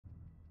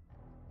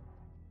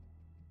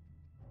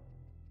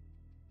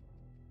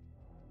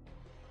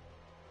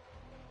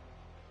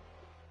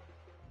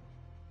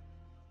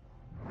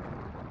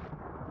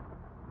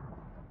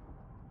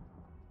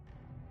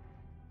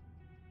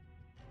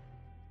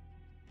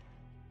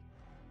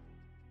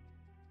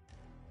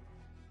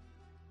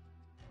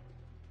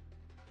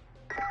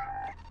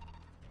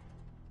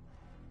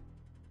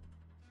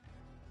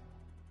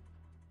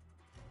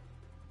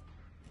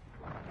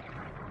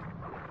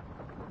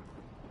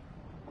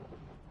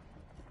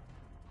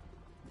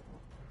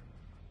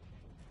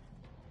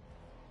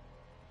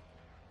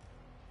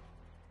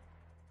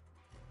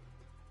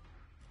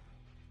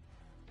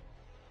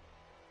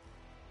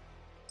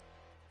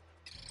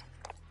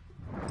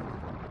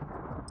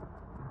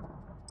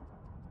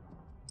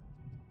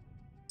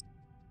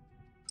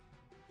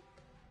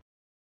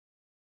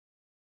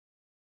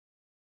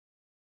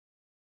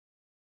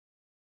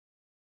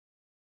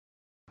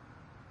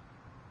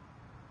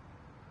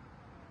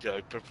Yo,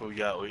 purple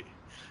yaoi.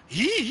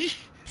 Yee!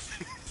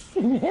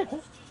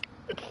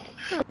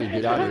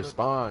 Get out and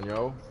spawn,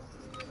 yo.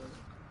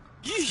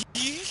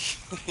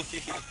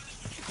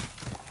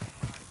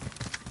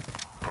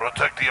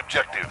 Protect the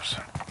objectives.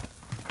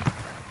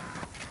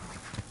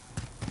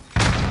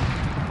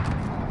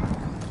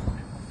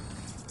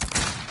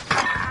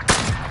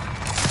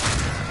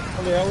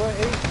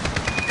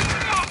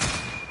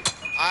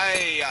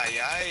 Ay, ay,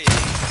 ay.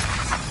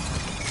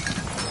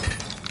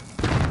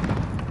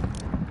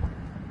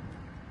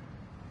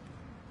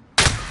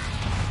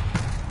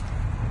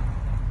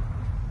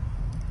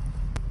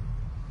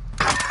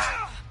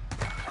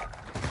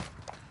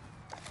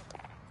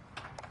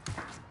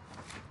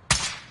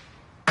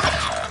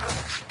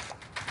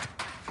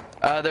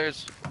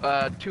 There's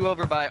two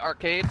over by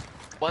arcade.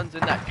 One's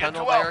in that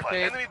tunnel by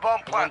arcade. Enemy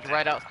bomb planted. One's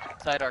right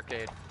outside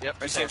arcade.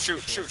 Yep. Right there.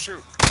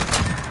 Shoot.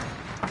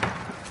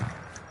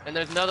 And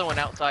there's another one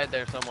outside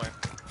there somewhere.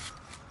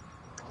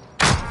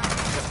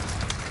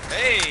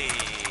 Hey!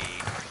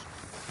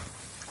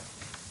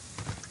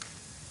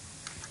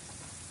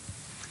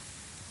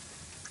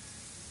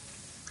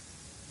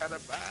 Got a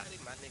body,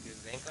 my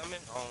niggas ain't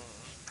coming home.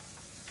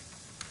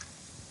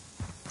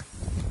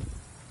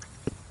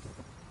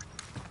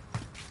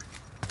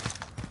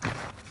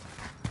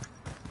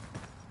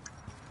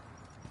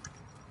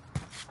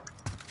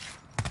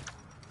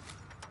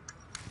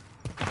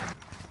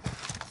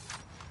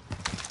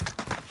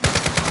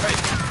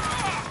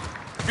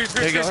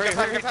 There you go,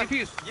 hurry,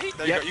 defuse.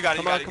 There you go, you got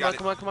it, Come on.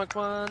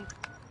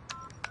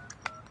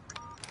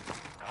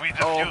 We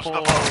defused the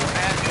bomb.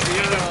 At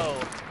 0.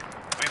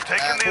 We've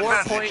taken the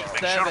advantage.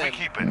 Make sure we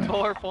keep it.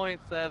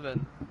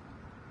 4.7.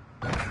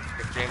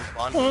 James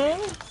Bond.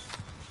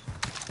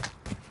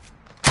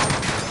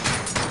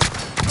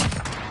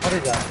 What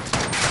is that?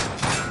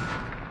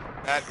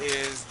 That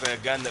is the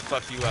gun that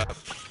fucked you up.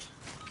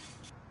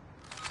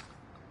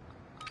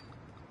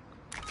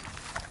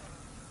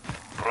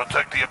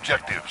 Protect the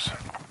objectives.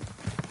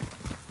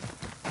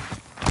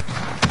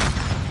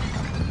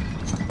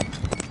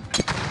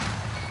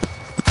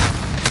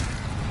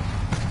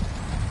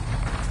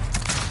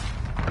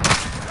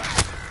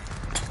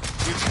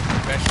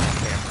 Professional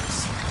cameras.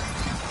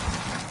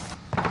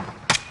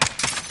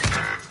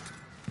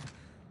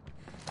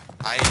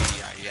 Ay.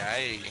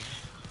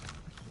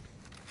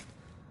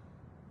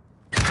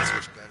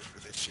 Switch guns for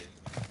this shit.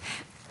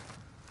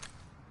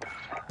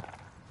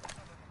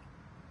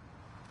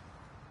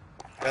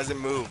 Doesn't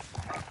move.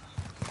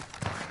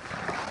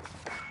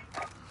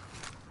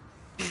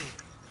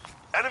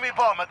 Enemy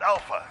bomb at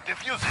Alpha.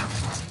 Defuse it.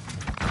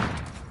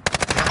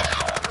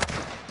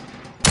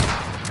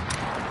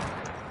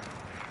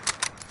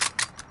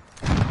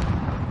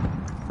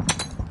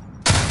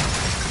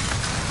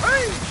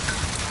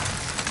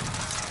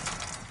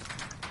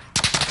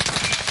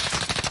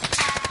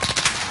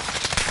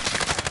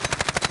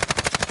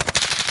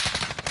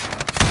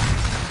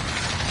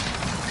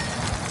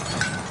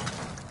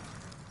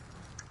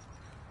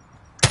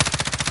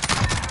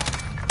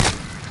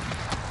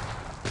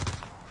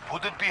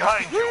 Put it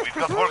behind you. We've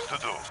got work to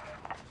do.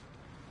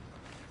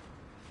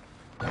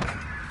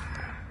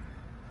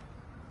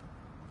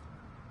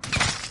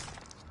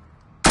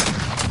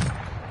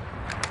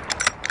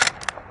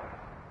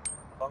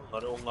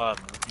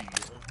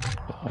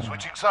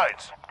 Switching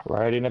sides.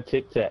 Right in a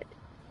tic-tac.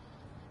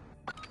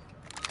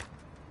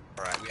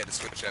 Alright, we had to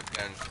switch up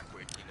guns real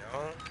quick, you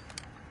know?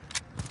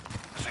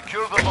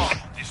 Secure the bomb.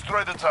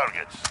 Destroy the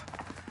targets.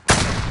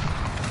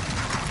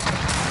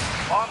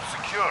 Bomb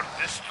secured.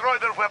 Destroy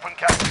their weapon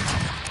cache.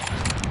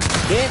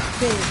 Get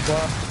things, bro.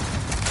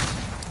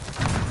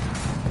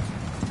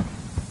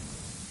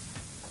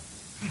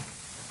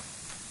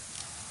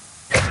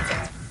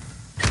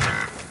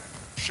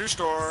 Shoe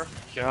store.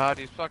 God,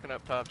 he's fucking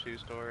up top shoe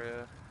store,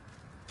 yeah.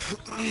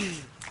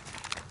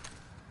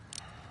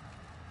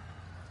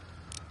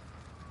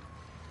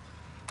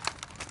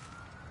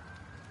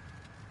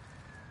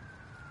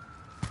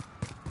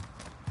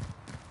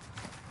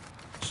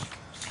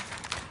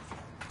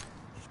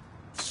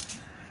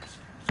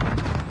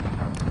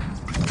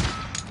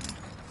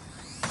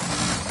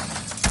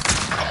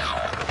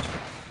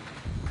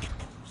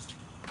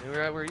 You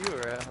were at where you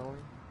were at, homie.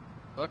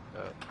 Fuck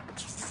that.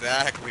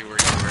 Exactly where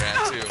you were at,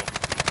 too.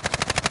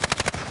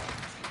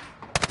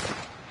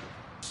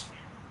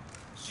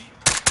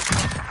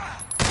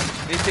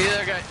 You see the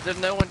other guy? There's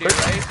no one, dude,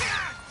 right?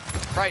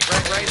 Right. Oh,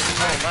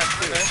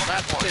 left two.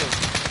 Last two.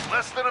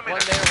 Less than a One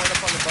minute. there, one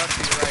up on the bus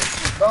to your right.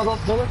 No,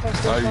 those bullets are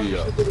still coming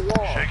to the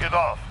wall. Shake it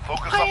off.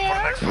 Focus up for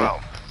next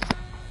round.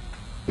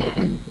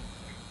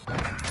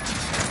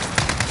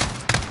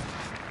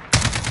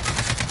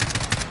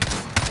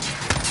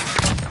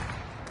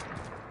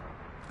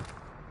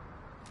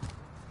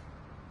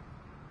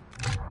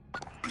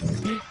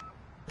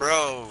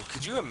 Bro,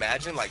 could you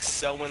imagine, like,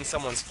 sewing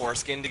someone's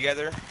foreskin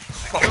together?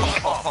 Destroy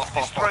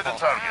the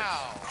target.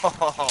 Oh,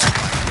 my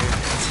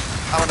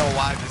goodness. I don't know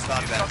why I just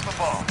thought of Got that. the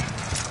bomb.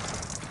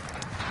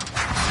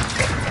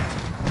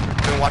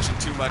 Been watching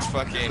too much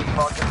fucking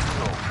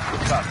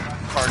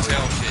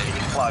cartel shit.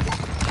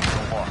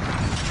 mark.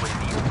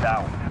 UAV is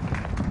down.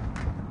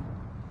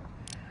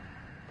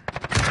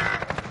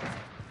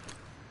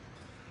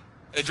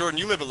 Hey, Jordan,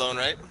 you live alone,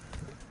 right?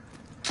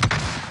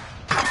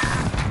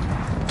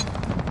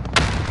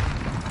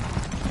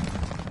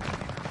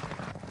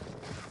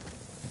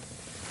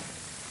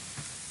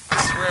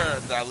 I swear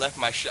that I left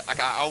my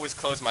I always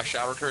close my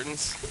shower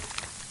curtains.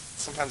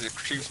 Sometimes it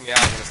creeps me out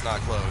when it's not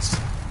closed.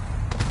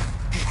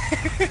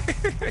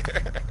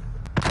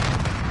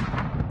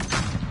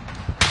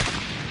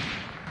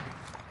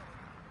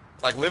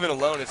 Like, living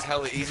alone is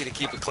hella easy to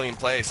keep a clean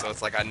place, so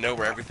it's like I know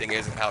where everything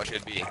is and how it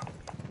should be.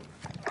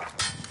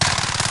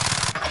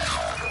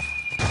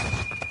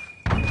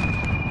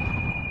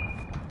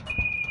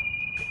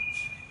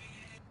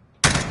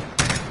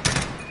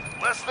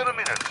 Less than a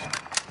minute.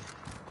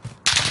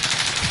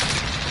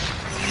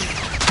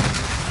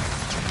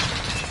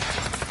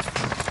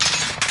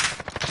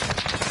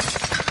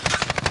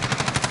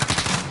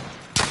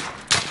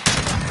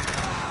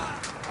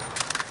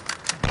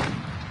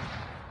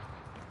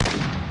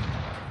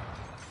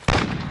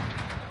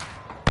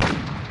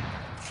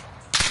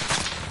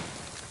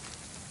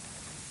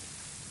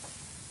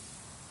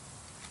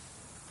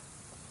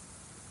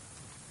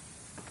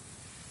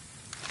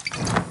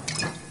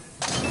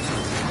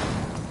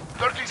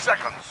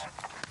 Seconds.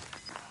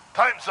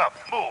 Time's up.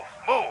 Move.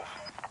 Move.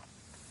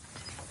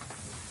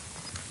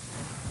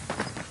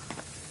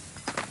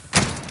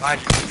 Behind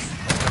you.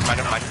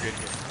 Never mind, you're good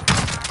here.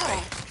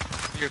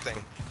 Do your thing.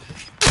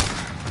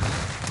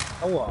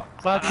 Oh,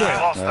 fuck We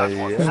yeah. lost that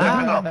one.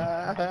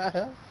 Step it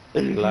up.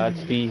 Large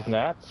Steve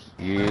nuts.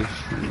 Yes,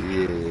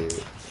 yeah.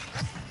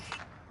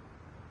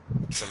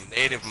 Some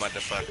native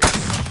motherfuckers.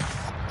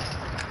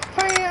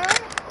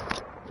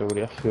 So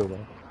that's good,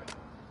 man.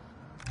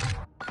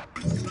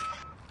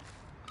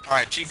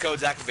 Alright, cheat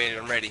code's activated,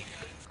 I'm ready.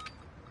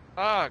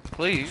 Fuck,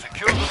 please.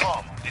 Secure the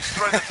bomb.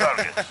 Destroy the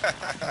target.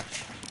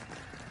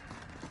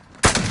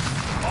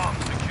 Bomb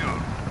secure.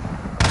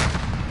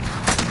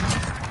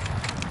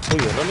 Oh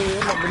yeah, let me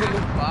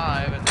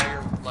 5, and now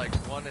you're like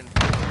 1 and 4.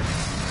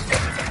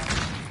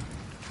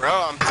 Bro,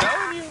 I'm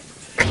telling you.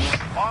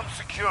 Bomb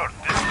secured.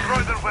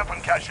 Destroy their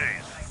weapon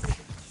caches.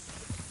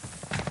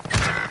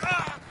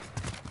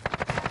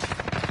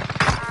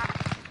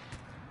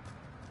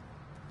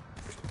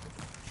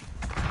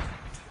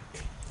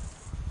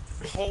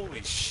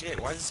 Holy shit,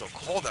 why is it so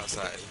cold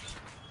outside?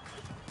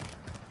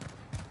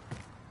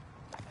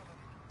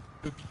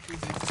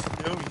 Because it's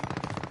snowy.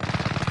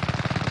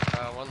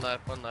 1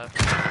 left, 1 left.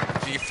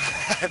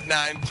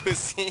 G59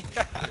 pussy.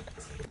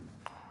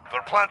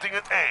 They're planting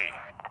at A.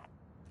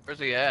 Where's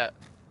he at?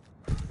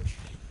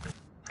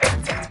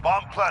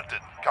 Bomb planted.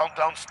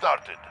 Countdown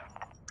started.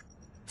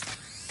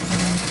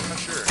 Not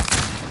sure.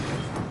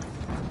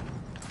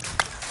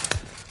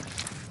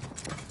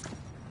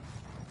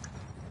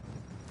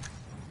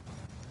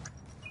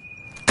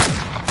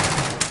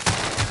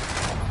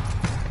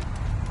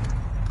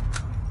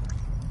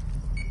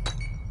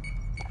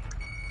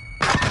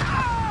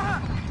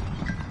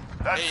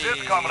 That's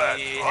it,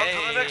 comrades. On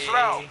to the next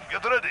round.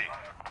 Get ready.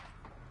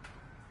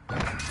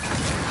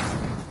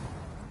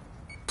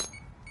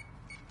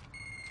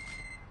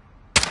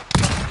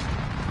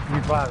 You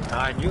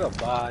 5'9", you a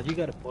bot. You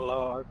gotta pull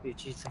out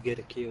RPGs to get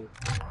a kill.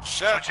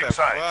 Shut Switching the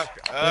sides. fuck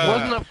It up.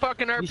 wasn't a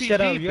fucking shut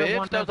up, RPG, you're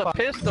bitch. That was a 1.5.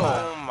 pistol.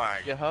 Oh my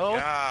You hoe.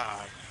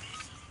 god.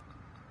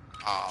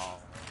 Oh.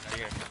 Are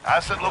you gonna-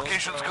 Asset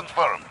locations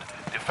confirmed.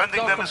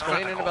 Defending Stop them is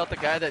complaining critical. about the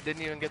guy that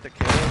didn't even get the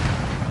kill.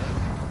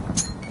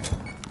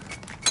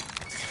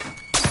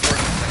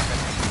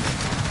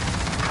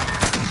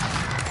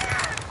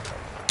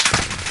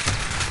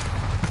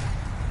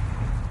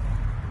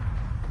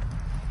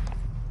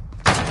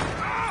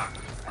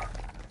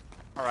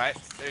 Alright,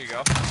 there you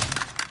go.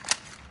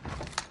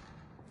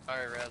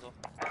 Alright, Razzle.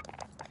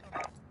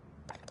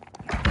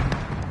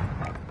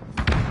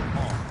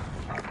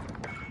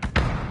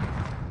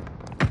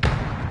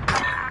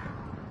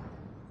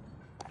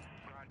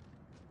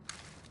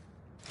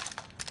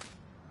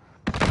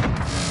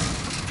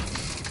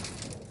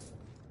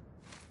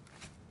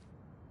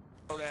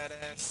 Throw that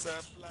ass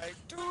up like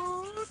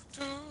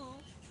doo-doo.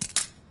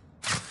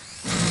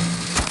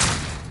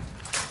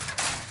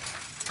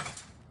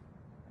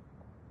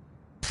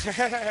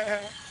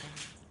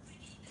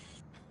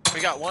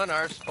 We got one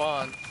our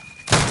spawn.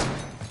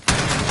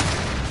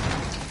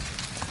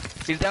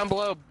 He's down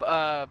below,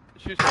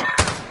 shoe store.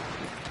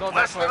 Going back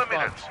Less to than our a spawn.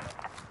 minute.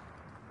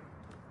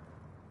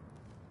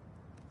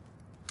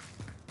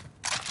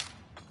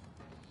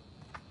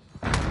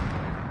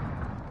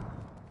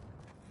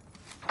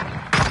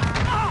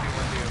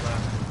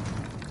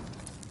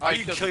 How do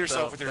you killed kill yourself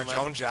himself, with your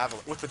dumbass. own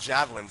javelin? With the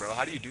javelin, bro?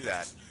 How do you do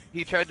that?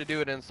 He tried to do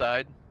it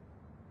inside.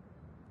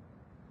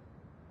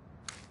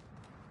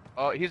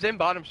 Oh, he's in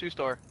bottom shoe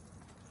store.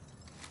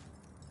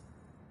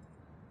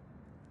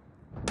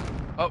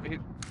 Oh, he...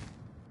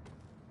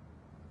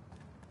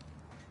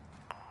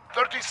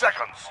 30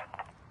 seconds.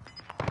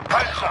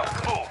 Time's up.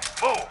 Move.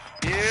 Move.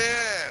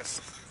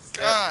 Yes!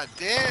 God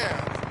damn!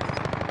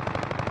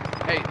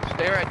 Hey,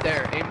 stay right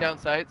there. Aim down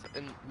sights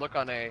and look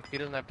on A. He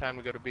doesn't have time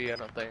to go to B, I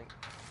don't think.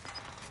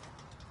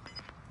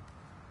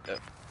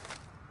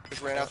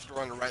 Just ran out the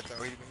door on the right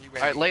though. He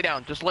ran. Alright, lay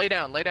down. Just lay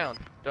down. Lay down.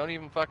 Don't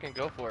even fucking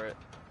go for it.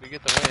 We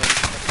get the win.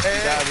 Hey,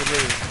 You die, we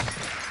lose.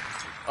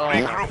 Oh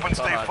my Regroup and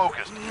stay God.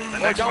 focused. The Oh,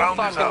 next don't round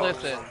is fucking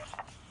ours. listen.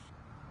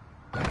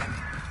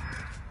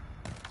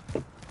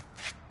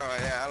 Oh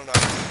yeah, I don't know.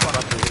 What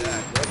up with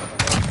that?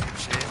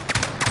 Shit.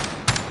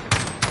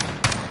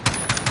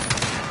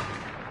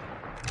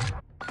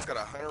 It's got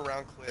a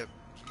 100-round clip.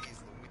 Jeez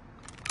Louise.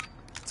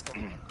 What's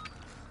going on?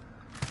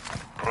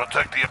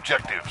 Protect the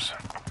objectives.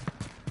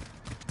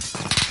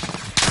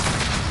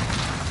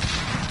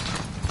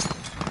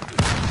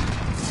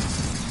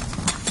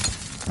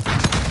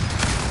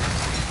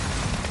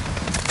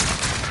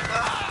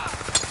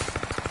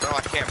 Bro,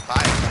 I can't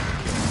buy it.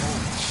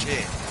 Holy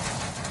shit.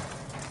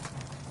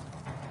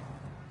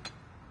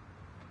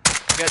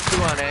 We got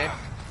 2 on A.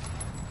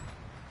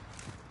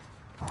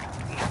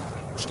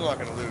 We're still not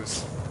gonna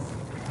lose.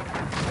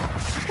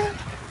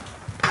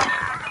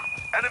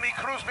 Enemy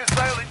cruise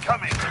missile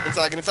incoming.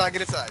 Inside, get inside,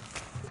 get inside.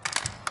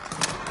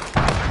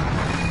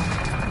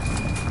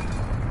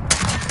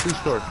 Too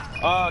short.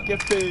 Ah,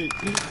 Gifty.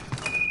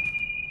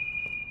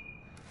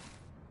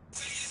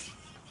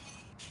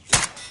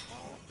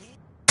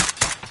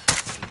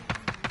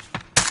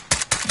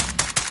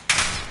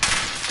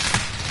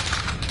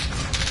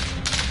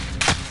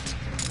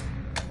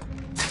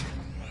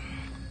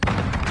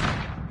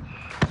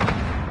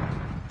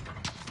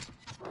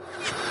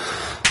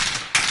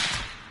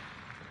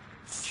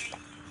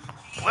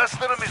 Less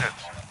than a minute.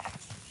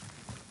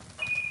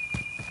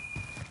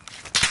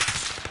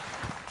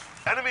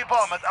 Enemy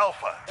bomb at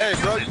Alpha. Hey,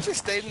 bro, you just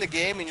stayed in the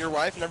game and your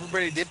wife and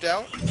everybody dipped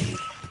out?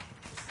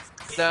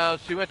 No,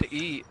 she went to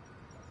eat.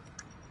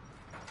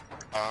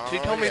 She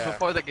Oh, told me yeah.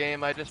 before the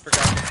game, I just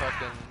forgot to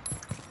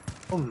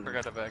fucking...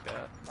 Forgot to back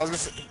out. I was gonna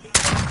say,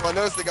 well, I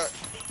noticed they got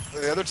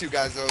the other 2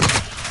 guys though.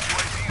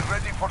 UAV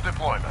ready for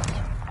deployment.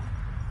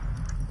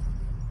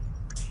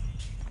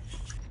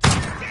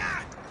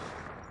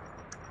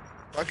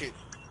 Fuck it.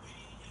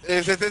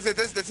 That's it.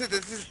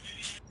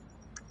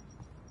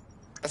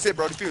 That's it,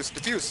 bro. Defuse.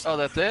 Defuse. Oh,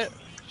 that's it?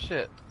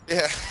 Shit.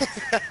 Yeah.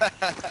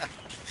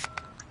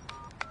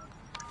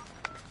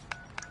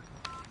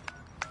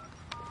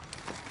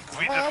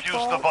 We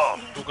defused the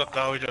bomb. Buka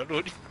kau je,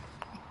 Rod.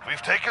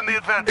 We've taken the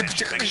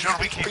advantage. Make sure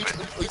we keep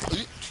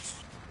it.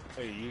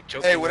 Hey, you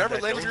choking Hey, with whatever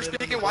that language you're donut in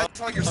speaking, your why mouth? it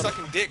sound like you're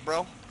sucking dick,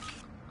 bro?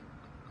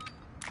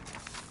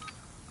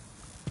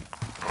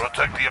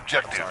 Protect the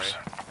objectives.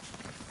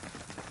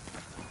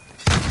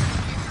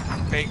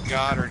 Thank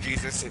God or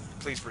Jesus,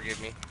 please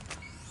forgive me.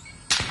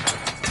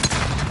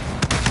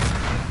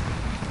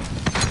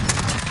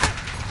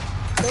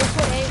 Go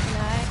for 8,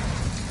 9.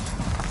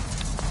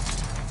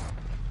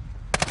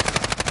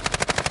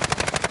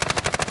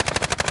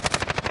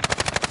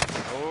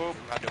 Oh,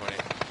 I'm not doing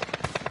it.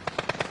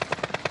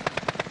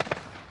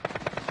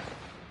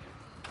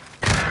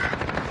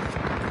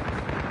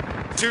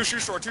 Two shoe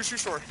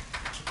short.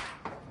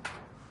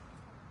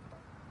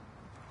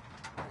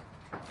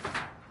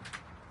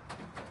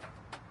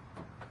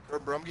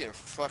 Bro, I'm getting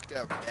fucked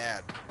up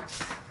bad.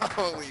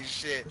 Holy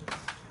shit.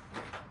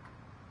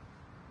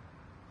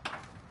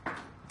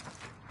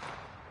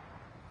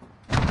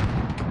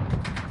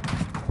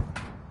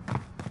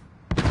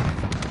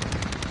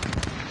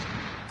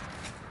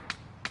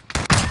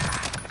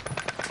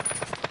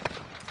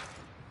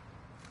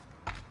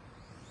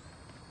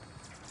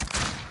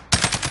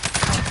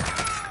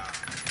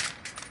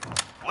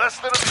 Less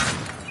than a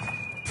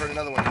minute. Heard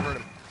another one, you heard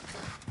him.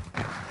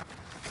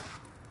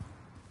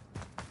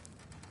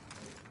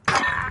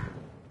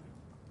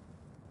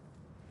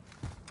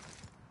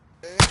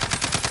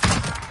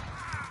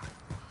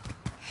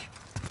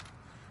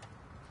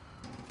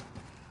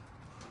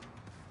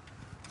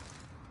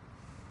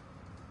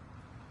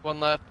 One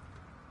left.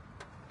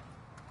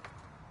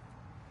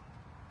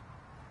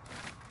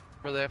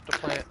 Where they have to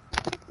plant.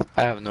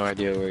 I have no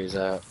idea where he's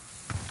at.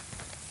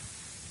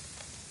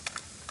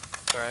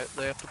 Alright,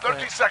 they have to 30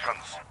 plant.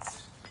 seconds.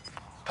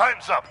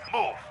 Time's up.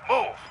 Move.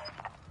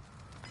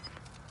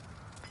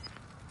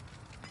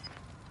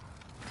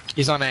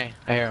 He's on A.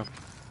 I hear him.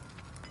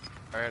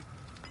 Alright.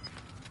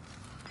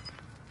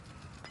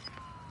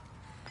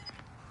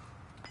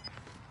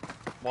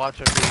 Watch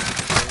him.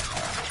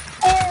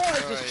 Oh, I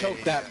just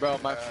choked that, bro.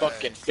 My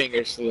fucking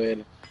finger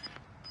slid.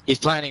 He's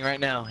planning right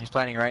now. He's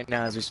planning right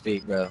now as we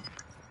speak, bro.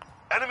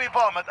 Enemy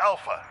bomb at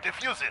Alpha.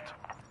 Defuse it.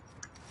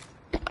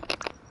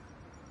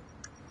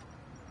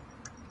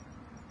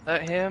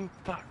 That him?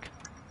 Fuck.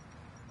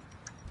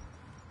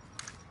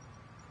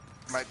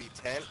 Might be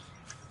 10.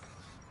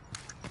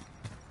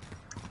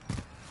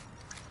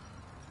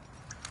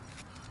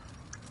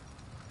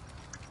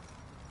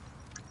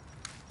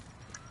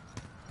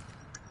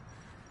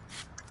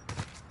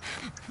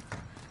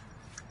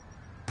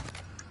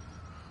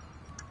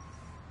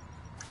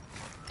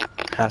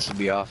 Has to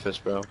be office,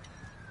 bro.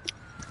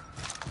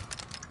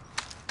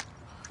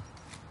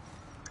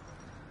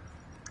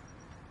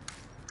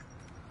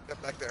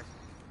 Yep, back there.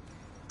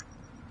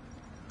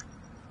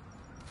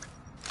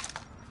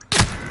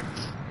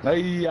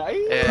 Ay, ay.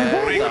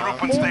 Yeah,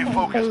 Regroup and stay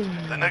focused.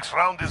 The next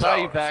round is saw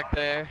you ours. back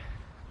there.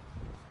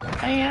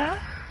 Yeah.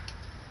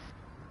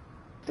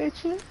 Did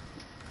you?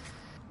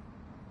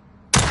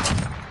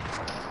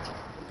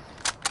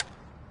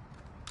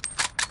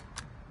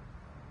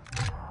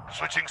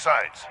 Switching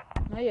sides.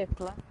 No je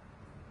klaar.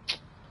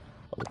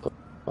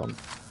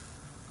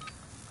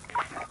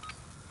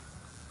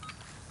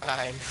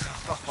 I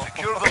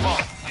Secure the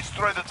bomb.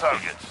 Destroy the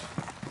targets.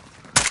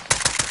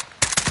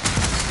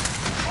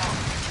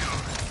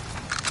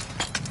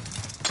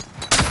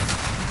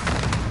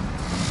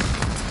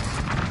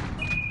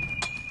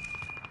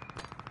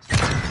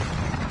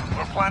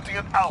 We're planting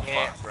an alpha.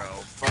 can't, bro.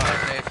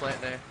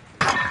 Plant there.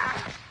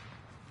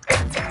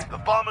 The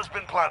bomb has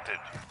been planted.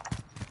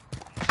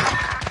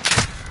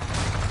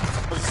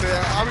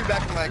 I'll be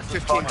back in like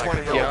 15, 20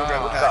 minutes. Yeah. We'll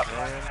grab a pack.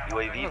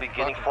 UAV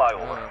beginning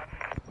flyover.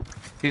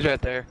 He's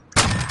right there.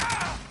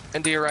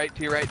 And to your right,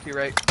 to your right, to your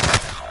right.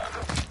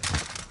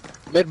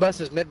 Mid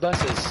buses, mid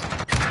buses.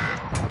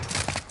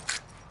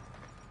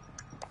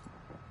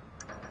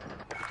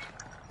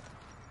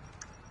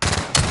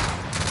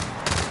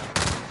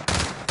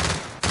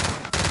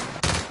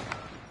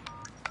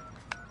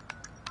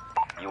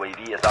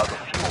 UAV is out of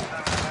fuel.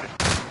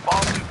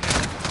 Bomb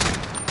defused.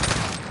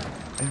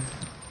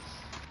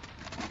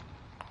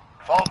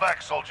 Fall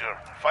back, soldier.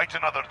 Fight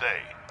another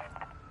day.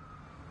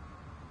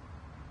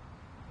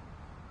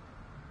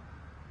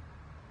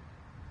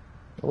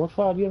 What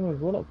five you?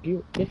 What up?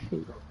 Get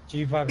shit.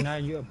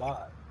 G59, you a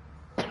bot.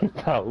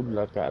 Tá,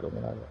 o cara,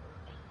 mano.